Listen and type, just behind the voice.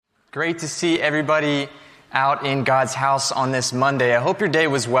Great to see everybody out in God's house on this Monday. I hope your day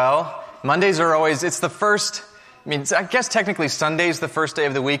was well. Mondays are always, it's the first, I guess technically Sunday's the first day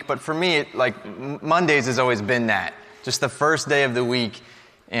of the week, but for me, Mondays has always been that. Just the first day of the week.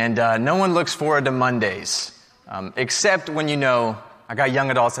 And no one looks forward to Mondays, except when you know I got young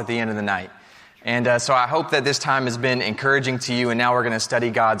adults at the end of the night. And so I hope that this time has been encouraging to you, and now we're going to study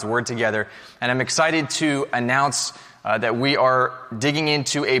God's Word together. And I'm excited to announce that we are digging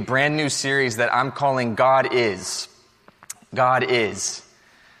into a brand new series that I'm calling God Is. God Is.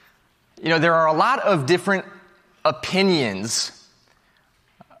 You know, there are a lot of different opinions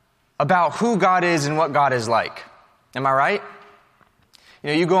about who God is and what God is like. Am I right?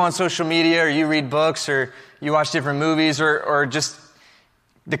 You know, you go on social media or you read books or you watch different movies or just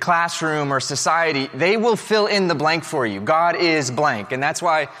the classroom or society, they will fill in the blank for you. God is blank. And that's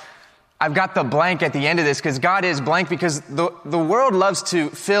why I've got the blank at the end of this, because God is blank, because the world loves to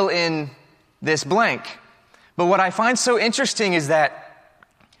fill in this blank. But what I find so interesting is that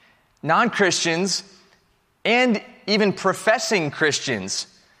non-Christians and even professing Christians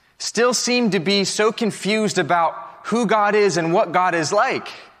still seem to be so confused about who God is and what God is like.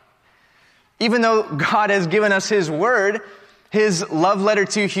 Even though God has given us His Word, His love letter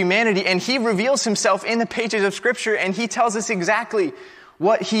to humanity, and He reveals Himself in the pages of Scripture, and He tells us exactly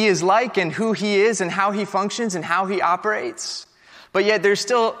what He is like and who He is and how He functions and how He operates. But yet there's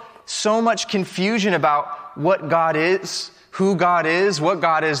still so much confusion about what God is, who God is, what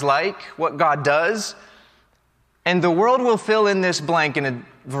God is like, what God does. And the world will fill in this blank in a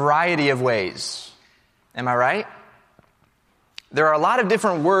variety of ways. Am I right? There are a lot of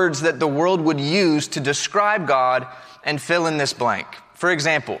different words that the world would use to describe God and fill in this blank. For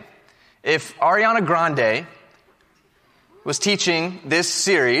example, if Ariana Grande was teaching this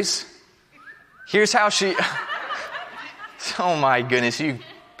series, here's how she... Oh my goodness, you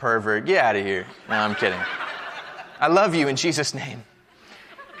pervert. Get out of here. No, I'm kidding. I love you in Jesus' name.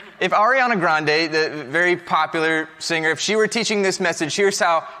 If Ariana Grande, the very popular singer, if she were teaching this message, here's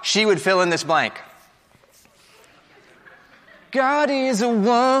how she would fill in this blank. God is a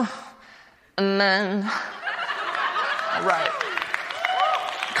woman. All right.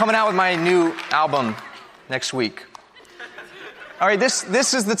 Coming out with my new album next week. All right,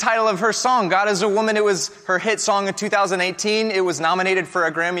 this is the title of her song, God is a Woman. It was her hit song in 2018. It was nominated for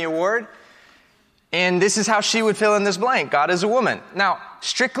a Grammy Award. And this is how she would fill in this blank. God is a woman. Now,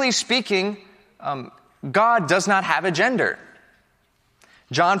 strictly speaking, God does not have a gender.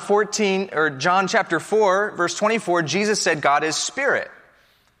 John chapter 4, verse 24, Jesus said God is spirit.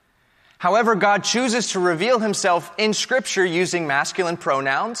 However, God chooses to reveal Himself in Scripture using masculine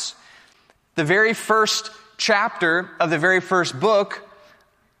pronouns. The very first chapter of the very first book,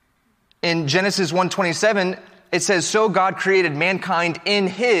 in Genesis 1:27, it says, "So God created mankind in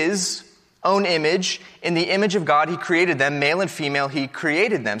His own image. In the image of God He created them, male and female He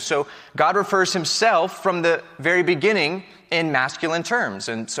created them." So God refers Himself from the very beginning in masculine terms,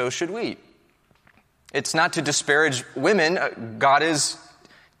 and so should we. It's not to disparage women. God is,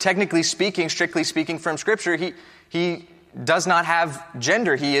 technically speaking, strictly speaking from Scripture, He does not have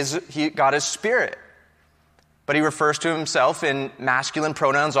gender. God is spirit. But He refers to Himself in masculine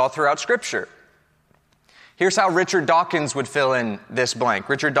pronouns all throughout Scripture. Here's how Richard Dawkins would fill in this blank.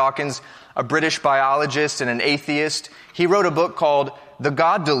 Richard Dawkins, a British biologist and an atheist, he wrote a book called The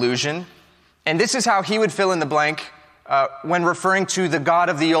God Delusion, and this is how he would fill in the blank when referring to the God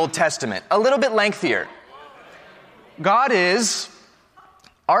of the Old Testament. A little bit lengthier. God is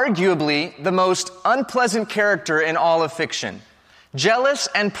arguably the most unpleasant character in all of fiction. Jealous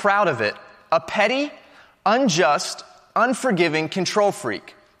and proud of it. A petty, unjust, unforgiving control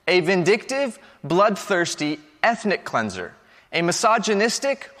freak. A vindictive, bloodthirsty ethnic cleanser. A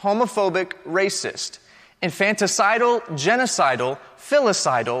misogynistic, homophobic racist. Infanticidal, genocidal,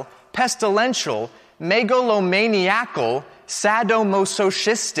 filicidal, pestilential, megalomaniacal,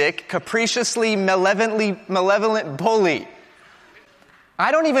 sadomasochistic, capriciously malevolent bully.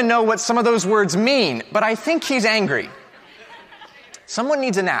 I don't even know what some of those words mean, but I think he's angry. Someone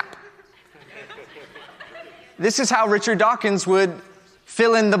needs a nap. This is how Richard Dawkins would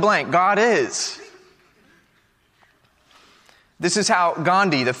fill in the blank. God is. This is how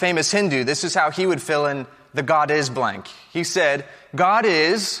Gandhi, the famous Hindu, this is how he would fill in the God is blank. He said, God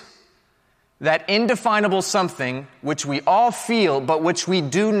is that indefinable something which we all feel but which we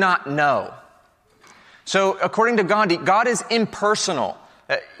do not know. So according to Gandhi, God is impersonal.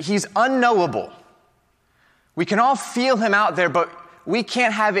 He's unknowable. We can all feel Him out there, but we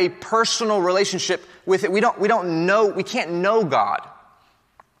can't have a personal relationship with it. We can't know God.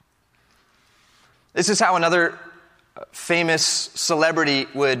 This is how another famous celebrity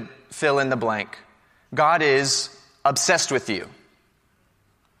would fill in the blank. God is obsessed with you.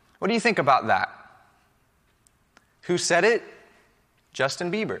 What do you think about that? Who said it?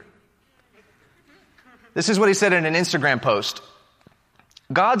 Justin Bieber. This is what he said in an Instagram post.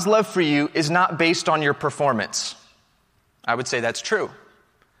 God's love for you is not based on your performance. I would say that's true.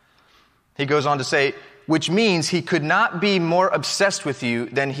 He goes on to say, which means he could not be more obsessed with you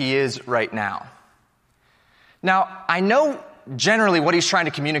than he is right now. Now, I know generally what he's trying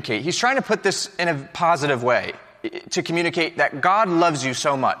to communicate. He's trying to put this in a positive way, to communicate that God loves you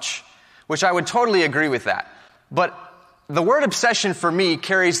so much, which I would totally agree with that. But the word obsession for me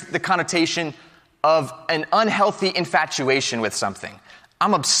carries the connotation of an unhealthy infatuation with something.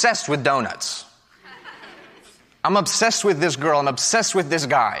 I'm obsessed with donuts. I'm obsessed with this girl. I'm obsessed with this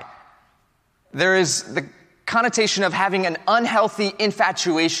guy. There is the connotation of having an unhealthy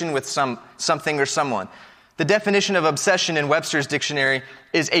infatuation with something or someone. The definition of obsession in Webster's dictionary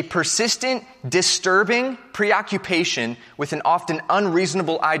is a persistent, disturbing preoccupation with an often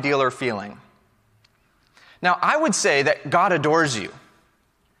unreasonable ideal or feeling. Now, I would say that God adores you,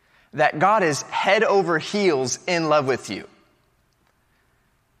 that God is head over heels in love with you.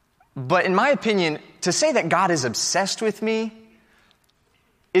 But in my opinion, to say that God is obsessed with me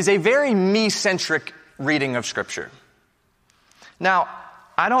is a very me-centric reading of Scripture. Now,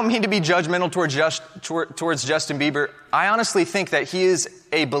 I don't mean to be judgmental towards Justin Bieber. I honestly think that he is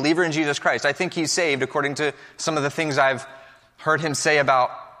a believer in Jesus Christ. I think he's saved according to some of the things I've heard him say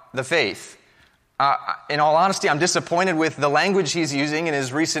about the faith. In all honesty, I'm disappointed with the language he's using in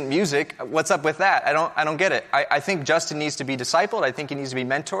his recent music. What's up with that? I don't get it. I think Justin needs to be discipled. I think he needs to be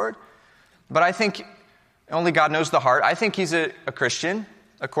mentored. But I think only God knows the heart. I think he's a Christian,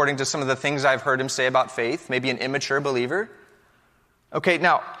 according to some of the things I've heard him say about faith, maybe an immature believer. Okay,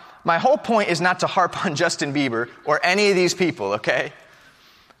 now, my whole point is not to harp on Justin Bieber or any of these people, okay?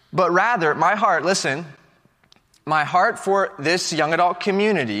 But rather, my heart for this young adult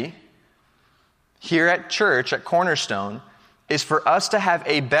community here at church, at Cornerstone, is for us to have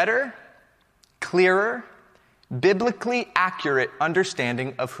a better, clearer, biblically accurate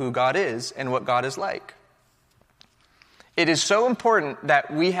understanding of who God is and what God is like. It is so important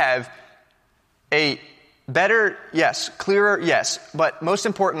that we have a better, yes, clearer, yes, but most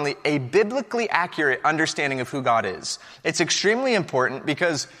importantly, a biblically accurate understanding of who God is. It's extremely important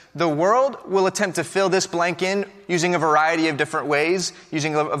because the world will attempt to fill this blank in using a variety of different ways,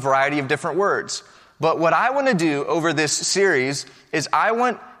 using a variety of different words. But what I want to do over this series is I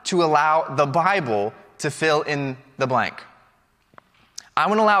want to allow the Bible to fill in the blank. I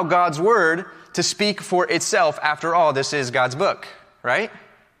want to allow God's Word to speak for itself. After all, this is God's book, right?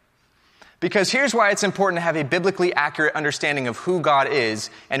 Because here's why it's important to have a biblically accurate understanding of who God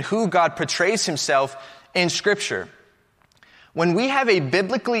is and who God portrays himself in Scripture. When we have a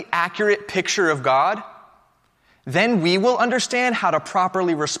biblically accurate picture of God, then we will understand how to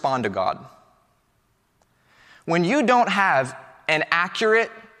properly respond to God. When you don't have an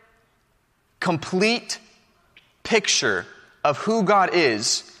accurate, complete picture of who God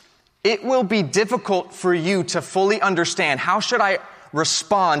is, it will be difficult for you to fully understand, how should I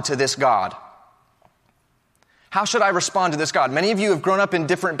respond to this God? How should I respond to this God? Many of you have grown up in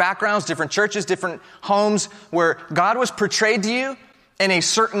different backgrounds, different churches, different homes, where God was portrayed to you in a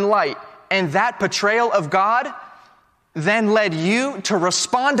certain light. And that portrayal of God then led you to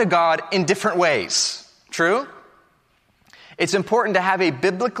respond to God in different ways. True? It's important to have a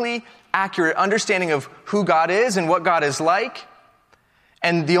biblically accurate understanding of who God is and what God is like.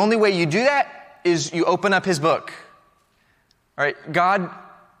 And the only way you do that is you open up his book. All right, God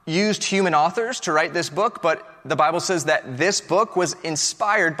used human authors to write this book, but the Bible says that this book was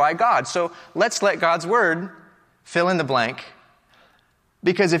inspired by God. So let's let God's Word fill in the blank.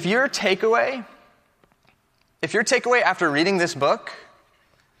 Because if your takeaway after reading this book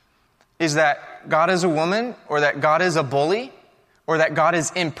is that God is a woman, or that God is a bully, or that God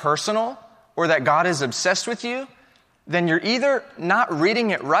is impersonal, or that God is obsessed with you, then you're either not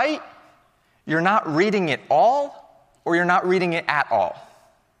reading it right, you're not reading it all, or you're not reading it at all.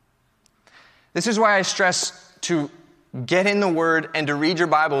 This is why I stress to get in the Word and to read your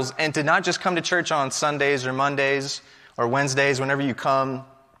Bibles and to not just come to church on Sundays or Mondays or Wednesdays, whenever you come,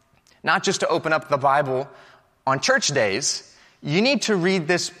 not just to open up the Bible on church days. You need to read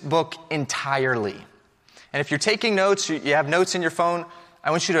this book entirely. And if you're taking notes, you have notes in your phone,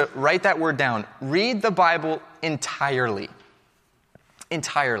 I want you to write that word down. Read the Bible entirely.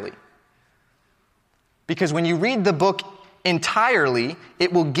 Entirely. Because when you read the book entirely,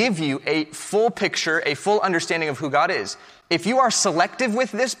 it will give you a full picture, a full understanding of who God is. If you are selective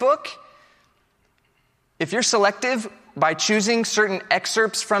with this book, if you're selective by choosing certain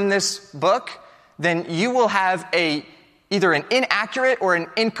excerpts from this book, then you will have either an inaccurate or an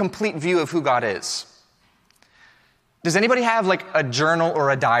incomplete view of who God is. Does anybody have like a journal or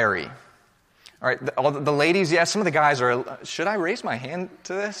a diary? All right, all the ladies, yes, some of the guys are, should I raise my hand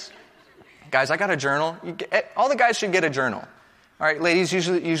to this? Guys, I got a journal. All the guys should get a journal. All right, ladies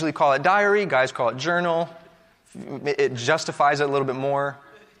usually call it diary, guys call it journal. It justifies it a little bit more.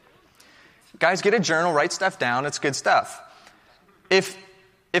 Guys, get a journal, write stuff down, it's good stuff. If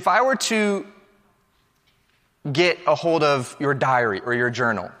I were to get a hold of your diary or your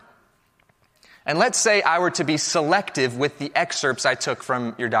journal, and let's say I were to be selective with the excerpts I took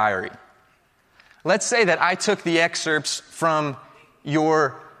from your diary. Let's say that I took the excerpts from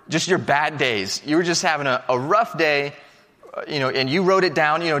your bad days. You were just having a rough day, and you wrote it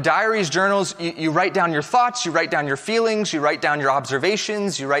down. Diaries, journals, you write down your thoughts, you write down your feelings, you write down your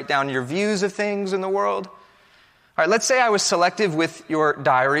observations, you write down your views of things in the world. All right, let's say I was selective with your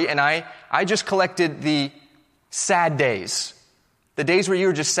diary, and I just collected the sad days, the days where you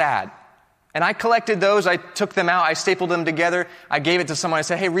were just sad. And I collected those, I took them out, I stapled them together, I gave it to someone, I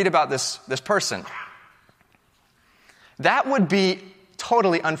said, hey, read about this person. That would be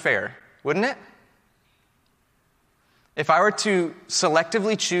totally unfair, wouldn't it? If I were to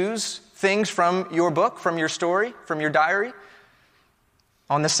selectively choose things from your book, from your story, from your diary,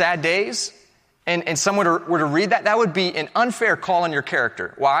 on the sad days, and someone were to read that, that would be an unfair call on your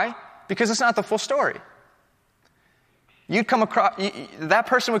character. Why? Because it's not the full story. You'd come across, that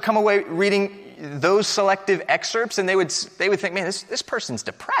person would come away reading those selective excerpts, and they would think, man, this person's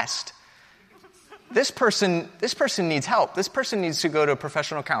depressed. This person needs help. This person needs to go to a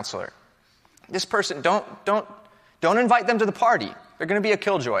professional counselor. This person, don't invite them to the party. They're going to be a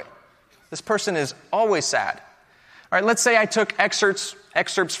killjoy. This person is always sad. All right, let's say I took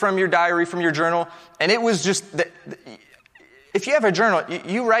excerpts from your diary, from your journal, and it was just if you have a journal,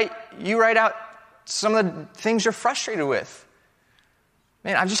 you write out some of the things you're frustrated with.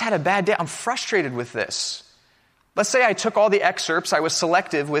 Man, I've just had a bad day. I'm frustrated with this. Let's say I took all the excerpts, I was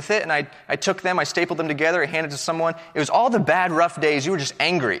selective with it, and I took them, I stapled them together, I handed it to someone. It was all the bad, rough days. You were just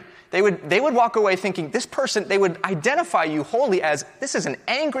angry. They would walk away thinking, this person, they would identify you wholly as, this is an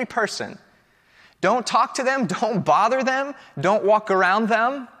angry person. Don't talk to them, don't bother them, don't walk around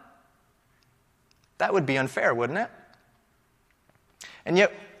them. That would be unfair, wouldn't it? And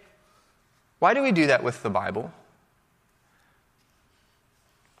yet, why do we do that with the Bible?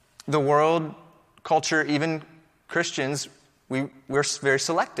 The world, culture, even Christians, we're very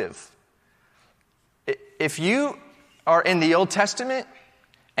selective. If you are in the Old Testament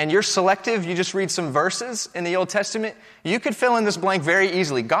and you're selective, you just read some verses in the Old Testament, you could fill in this blank very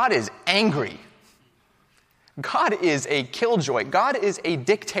easily. God is angry. God is a killjoy. God is a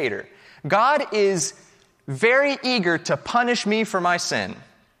dictator. God is very eager to punish me for my sin.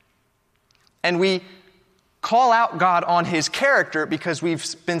 And we call out God on his character because we've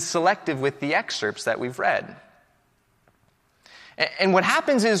been selective with the excerpts that we've read. And what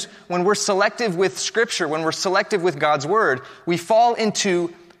happens is when we're selective with Scripture, when we're selective with God's Word, we fall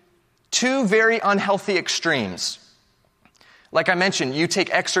into two very unhealthy extremes. Like I mentioned, you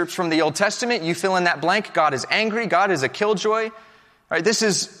take excerpts from the Old Testament, you fill in that blank, God is angry, God is a killjoy. All right, this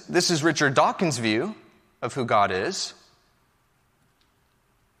is Richard Dawkins' view of who God is.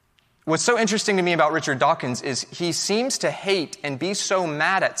 What's so interesting to me about Richard Dawkins is he seems to hate and be so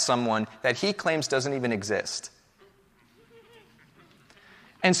mad at someone that he claims doesn't even exist.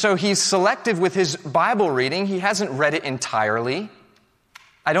 And so he's selective with his Bible reading. He hasn't read it entirely.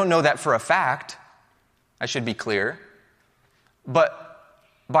 I don't know that for a fact. I should be clear. But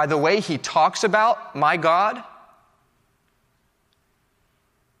by the way he talks about my God,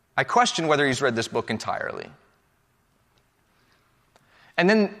 I question whether he's read this book entirely. And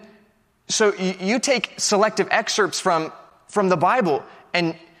then, so you take selective excerpts from the Bible,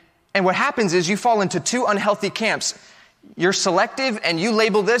 and what happens is you fall into two unhealthy camps. You're selective and you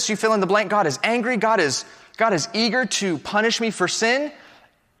label this, you fill in the blank, God is angry, God is eager to punish me for sin.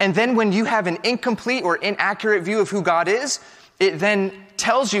 And then when you have an incomplete or inaccurate view of who God is, it then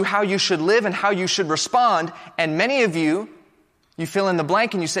tells you how you should live and how you should respond. And many of you fill in the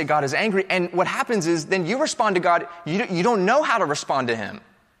blank and you say God is angry. And what happens is then you respond to God, you don't know how to respond to him.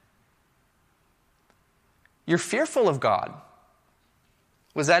 You're fearful of God.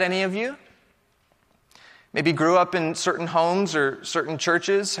 Was that any of you? Maybe grew up in certain homes or certain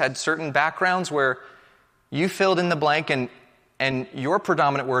churches, had certain backgrounds where you filled in the blank and your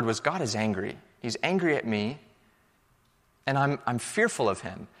predominant word was, God is angry. He's angry at me, and I'm fearful of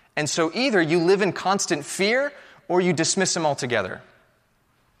him. And so either you live in constant fear or you dismiss him altogether.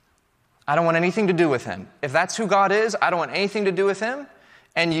 I don't want anything to do with him. If that's who God is, I don't want anything to do with him.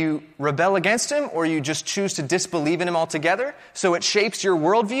 And you rebel against him, or you just choose to disbelieve in him altogether. So it shapes your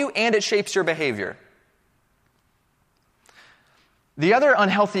worldview and it shapes your behavior. The other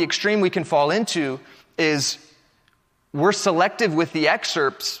unhealthy extreme we can fall into is we're selective with the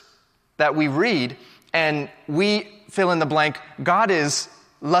excerpts that we read, and we fill in the blank. God is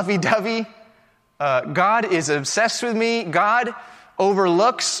lovey-dovey. God is obsessed with me. God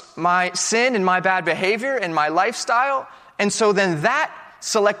overlooks my sin and my bad behavior and my lifestyle. And so then that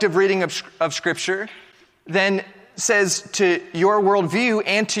selective reading of Scripture then says to your worldview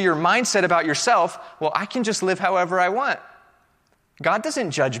and to your mindset about yourself, well, I can just live however I want. God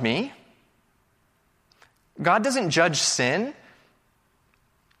doesn't judge me. God doesn't judge sin.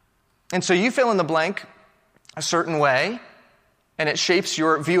 And so you fill in the blank a certain way, and it shapes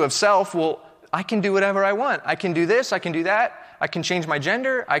your view of self. Well, I can do whatever I want. I can do this, I can do that. I can change my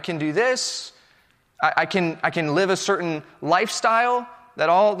gender, I can do this. I can live a certain lifestyle that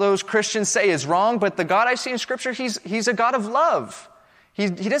all those Christians say is wrong, but the God I see in Scripture, he's a God of love. He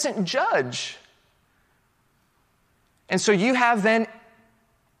doesn't judge. And so you have then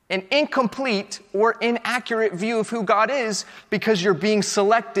an incomplete or inaccurate view of who God is because you're being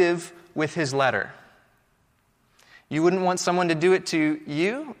selective with his letter. You wouldn't want someone to do it to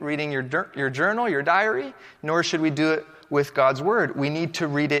you, reading your journal, your diary, nor should we do it with God's word. We need to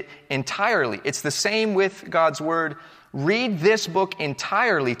read it entirely. It's the same with God's word. Read this book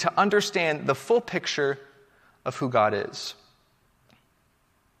entirely to understand the full picture of who God is.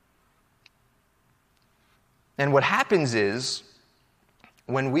 And what happens is,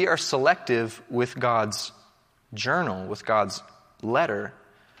 when we are selective with God's journal, with God's letter,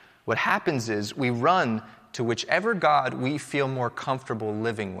 what happens is we run to whichever God we feel more comfortable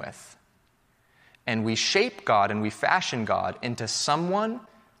living with. And we shape God and we fashion God into someone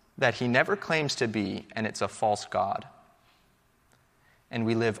that he never claims to be, and it's a false God. And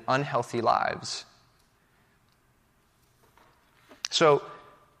we live unhealthy lives. So,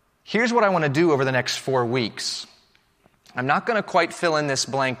 here's what I want to do over the next 4 weeks. I'm not going to quite fill in this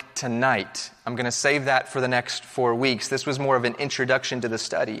blank tonight. I'm going to save that for the next 4 weeks. This was more of an introduction to the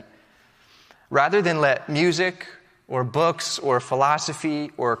study. Rather than let music or books or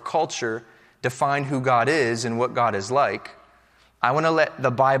philosophy or culture define who God is and what God is like, I want to let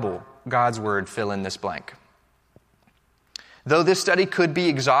the Bible, God's word, fill in this blank. Though this study could be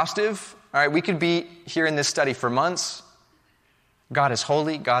exhaustive, all right, we could be here in this study for months. God is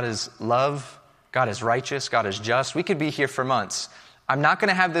holy, God is love, God is righteous, God is just. We could be here for months. I'm not going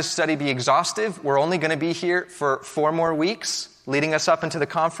to have this study be exhaustive. We're only going to be here for 4 more weeks, leading us up into the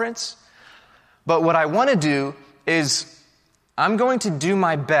conference. But what I want to do is I'm going to do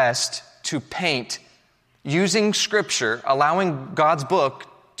my best to paint using Scripture, allowing God's book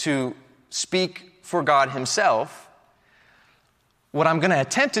to speak for God himself. What I'm going to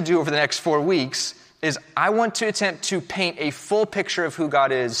attempt to do over the next 4 weeks is I want to attempt to paint a full picture of who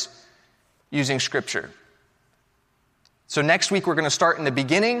God is using Scripture. So next week we're going to start in the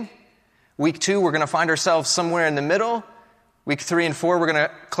beginning. Week 2 we're going to find ourselves somewhere in the middle. Week 3 and 4 we're going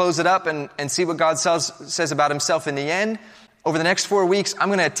to close it up and see what God says about himself in the end. Over the next 4 weeks I'm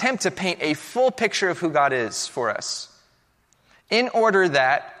going to attempt to paint a full picture of who God is for us. In order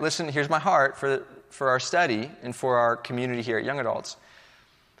that, listen, here's my heart for our study and for our community here at Young Adults,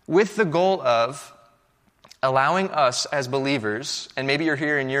 with the goal of allowing us as believers, and maybe you're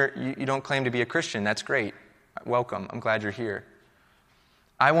here and you don't claim to be a Christian, that's great. Welcome, I'm glad you're here.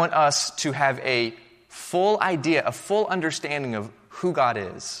 I want us to have a full idea, a full understanding of who God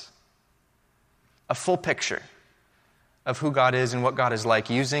is. A full picture of who God is and what God is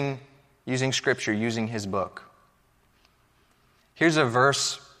like using Scripture, using his book. Here's a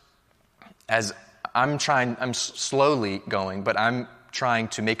verse as I'm slowly going, but I'm trying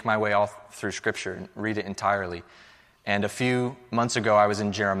to make my way all through Scripture and read it entirely. And a few months ago, I was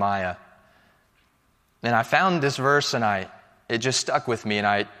in Jeremiah. And I found this verse, and it just stuck with me.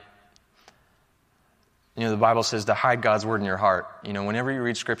 And the Bible says to hide God's word in your heart. Whenever you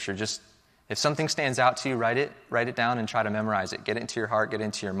read Scripture, just, if something stands out to you, write it down and try to memorize it. Get it into your heart, get it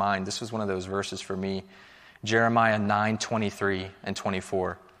into your mind. This was one of those verses for me. Jeremiah 9:23 and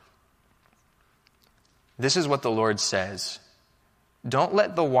 24. This is what the Lord says. Don't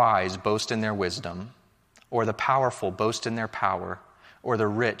let the wise boast in their wisdom, or the powerful boast in their power, or the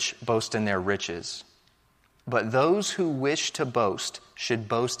rich boast in their riches. But those who wish to boast should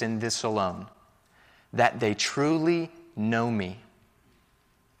boast in this alone, that they truly know me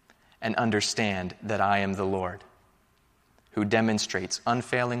and understand that I am the Lord, who demonstrates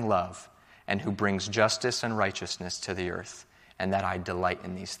unfailing love and who brings justice and righteousness to the earth, and that I delight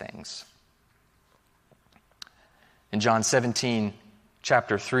in these things. In John 17,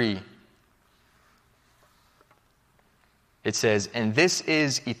 chapter 3, it says, "And this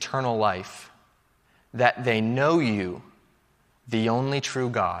is eternal life, that they know you, the only true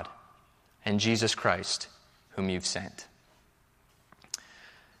God, and Jesus Christ, whom you've sent."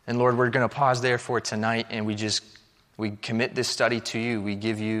 And Lord, we're going to pause there for tonight, and we commit this study to you. We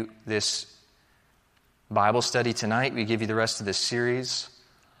give you this Bible study tonight. We give you the rest of this series.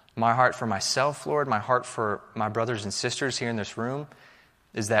 My heart for myself, Lord, my heart for my brothers and sisters here in this room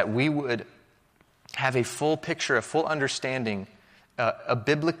is that we would have a full picture, a full understanding, a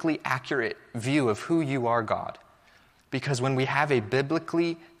biblically accurate view of who you are, God. Because when we have a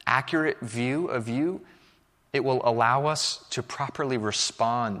biblically accurate view of you, it will allow us to properly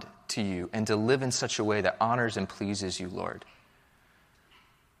respond to you and to live in such a way that honors and pleases you, Lord.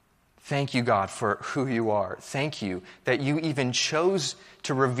 Thank you, God, for who you are. Thank you that you even chose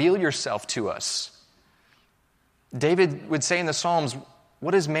to reveal yourself to us. David would say in the Psalms,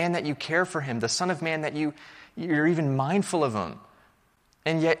 "What is man that you care for him? The Son of Man that you're even mindful of him."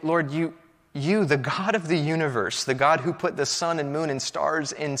 And yet, Lord, you, the God of the universe, the God who put the sun and moon and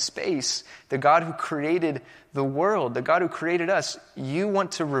stars in space, the God who created the world, the God who created us, you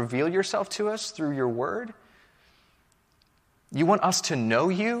want to reveal yourself to us through your word? You want us to know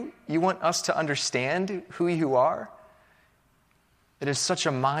you? You want us to understand who you are? It is such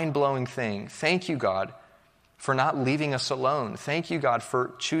a mind-blowing thing. Thank you, God, for not leaving us alone. Thank you, God,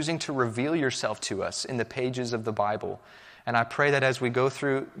 for choosing to reveal yourself to us in the pages of the Bible. And I pray that as we go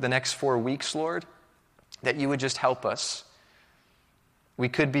through the next 4 weeks, Lord, that you would just help us. We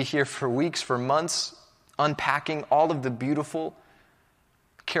could be here for weeks, for months, unpacking all of the beautiful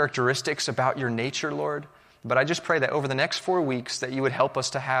characteristics about your nature, Lord. But I just pray that over the next 4 weeks that you would help us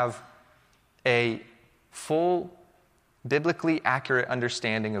to have a full, biblically accurate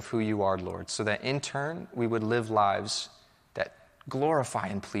understanding of who you are, Lord, so that in turn we would live lives that glorify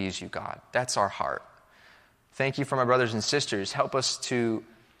and please you, God. That's our heart. Thank you for my brothers and sisters. Help us to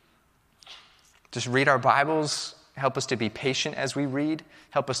just read our Bibles. Help us to be patient as we read.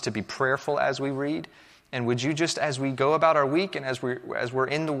 Help us to be prayerful as we read. And would you just, as we go about our week and as we're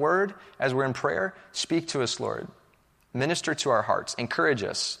in the Word, as we're in prayer, speak to us, Lord. Minister to our hearts. Encourage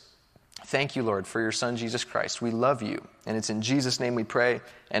us. Thank you, Lord, for your Son, Jesus Christ. We love you. And it's in Jesus' name we pray.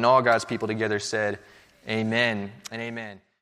 And all God's people together said, amen and amen.